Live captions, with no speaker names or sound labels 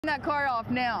that car off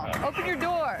now. Open your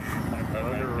door.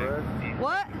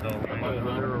 What?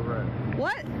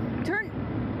 What?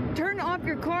 Turn off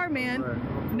your car, man.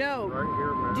 No.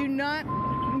 Do not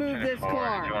move this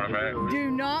car.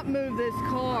 Do not move this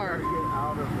car.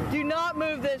 Do not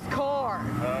move this car.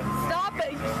 Stop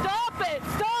it. Stop it.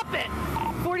 Stop it.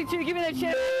 42, give me that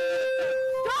shit.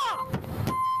 Stop.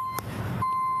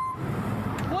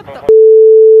 What the?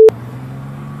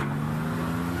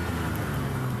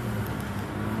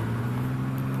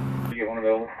 You get one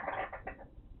available?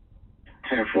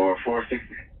 10-4,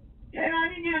 460. Yeah, I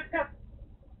didn't get stuff.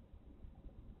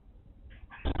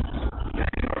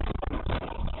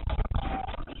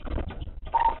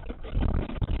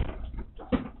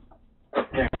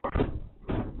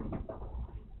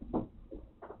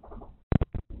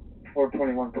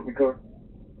 $421, put me code.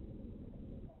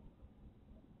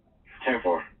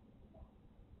 10-4.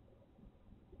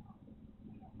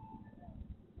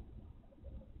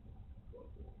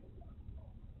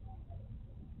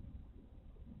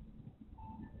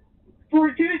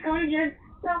 Going again.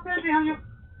 Stop it, Daniel.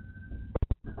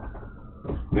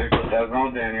 Vehicle 7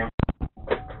 on Daniel.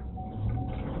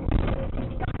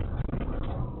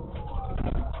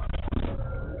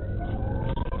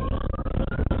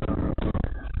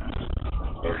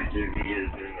 He is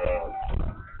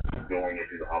going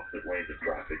into the opposite lanes of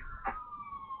traffic.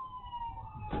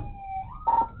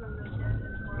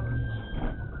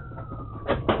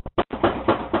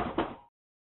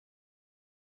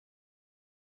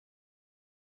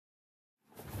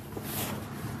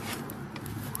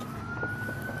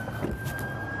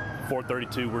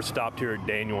 We're stopped here at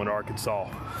Daniel in Arkansas.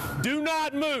 Do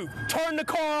not move. Turn the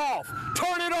car off.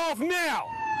 Turn it off now.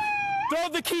 Throw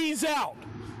the keys out.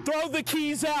 Throw the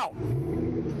keys out.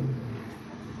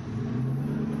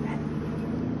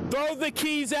 Throw the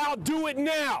keys out. Do it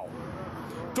now.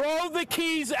 Throw the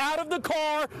keys out of the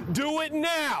car. Do it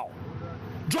now.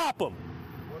 Drop them.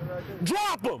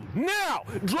 Drop them now.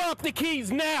 Drop the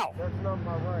keys now.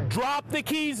 Drop the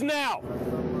keys now.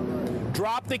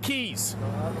 Drop the keys.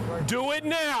 Do it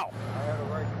now.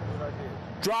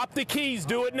 Drop the keys.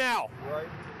 Do it now.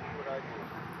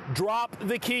 Drop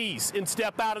the keys and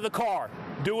step out of the car.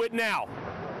 Do it now.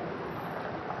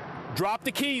 Drop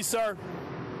the keys, sir.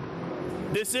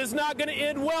 This is not going to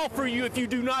end well for you if you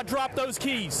do not drop those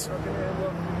keys.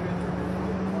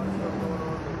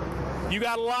 You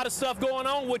got a lot of stuff going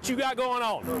on. What you got going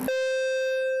on?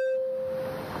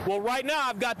 Well, right now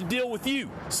I've got to deal with you.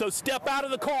 So step out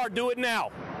of the car. Do it now.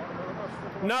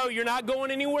 No, you're not going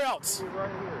anywhere else.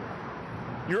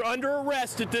 You're under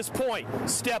arrest at this point.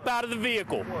 Step out of the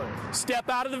vehicle. Step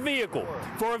out of the vehicle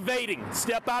for evading.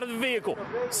 Step out of the vehicle.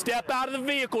 Step out of the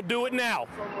vehicle. Do it now.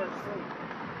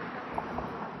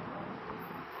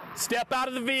 Step out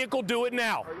of the vehicle. Do it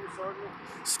now.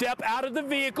 Step out of the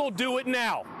vehicle. Do it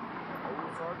now.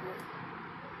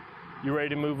 You ready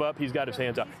to move up? He's got his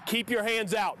hands up. Keep your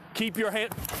hands out. Keep your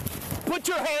hand. Put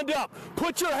your hand up.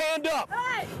 Put your hand up.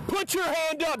 Put your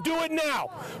hand up. Do it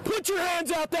now. Put your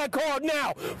hands out that car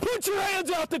now. Put your hands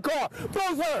out the car.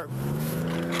 Both her.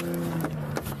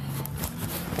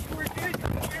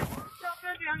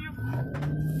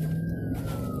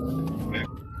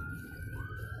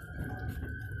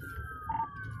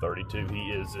 .32.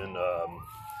 He is in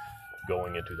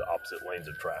going into the opposite lanes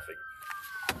of traffic.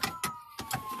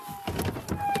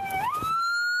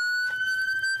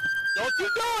 Don't you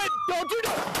do it! Don't you do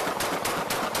it!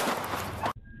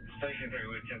 Station 3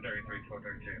 with 1033,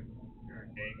 432. You're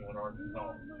in Daniel in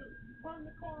Arkansas. Turn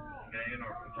the car off. Daniel in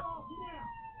Arkansas. Now.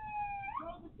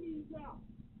 Throw the keys out.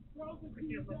 Throw the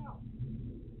keys out.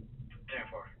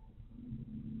 10-4.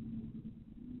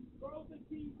 Throw the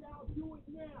keys out. Do it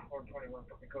now. 421,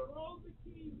 put me code. Throw the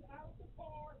keys out of the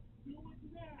car. Do it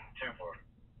now. 10-4.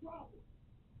 Drop it.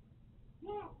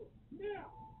 Drop it. Now.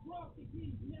 Drop the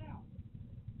keys now.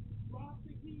 Drop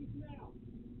the keys now.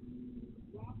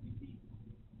 Drop the keys.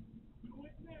 Do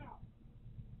it now.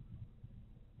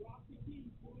 Drop the keys.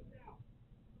 Do it now.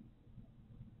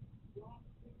 Drop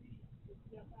the keys.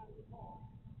 Step out of the car.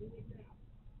 Do it now.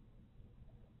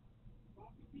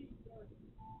 Drop the keys, sir.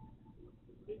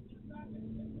 This is not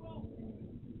going to end well. Do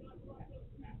not drop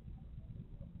those keys.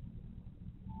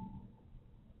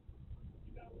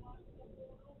 You got a lot of stuff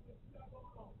going on. What you got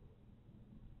going on?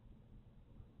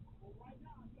 Well, right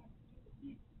now, I've got to get the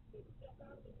keys. So step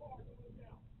out of the car. Do it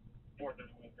now.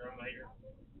 431, later.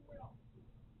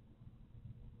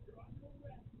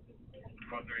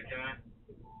 139.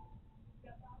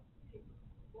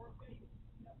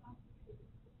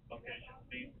 Location,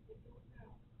 please.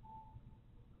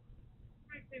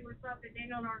 We're stopped at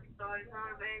Daniel in Arkansas. He's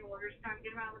not obeying orders. Time to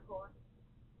get him out of the car.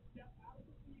 Step out of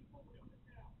the vehicle. Do it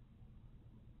now.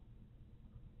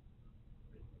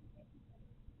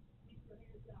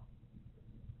 hands out.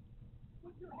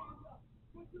 Put your hands up.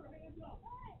 Put your hands up.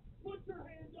 Put your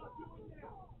hands up. Do it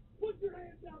now. Put your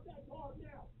hands out that car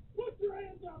now. Put your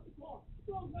hands out the car.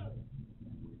 Go ahead.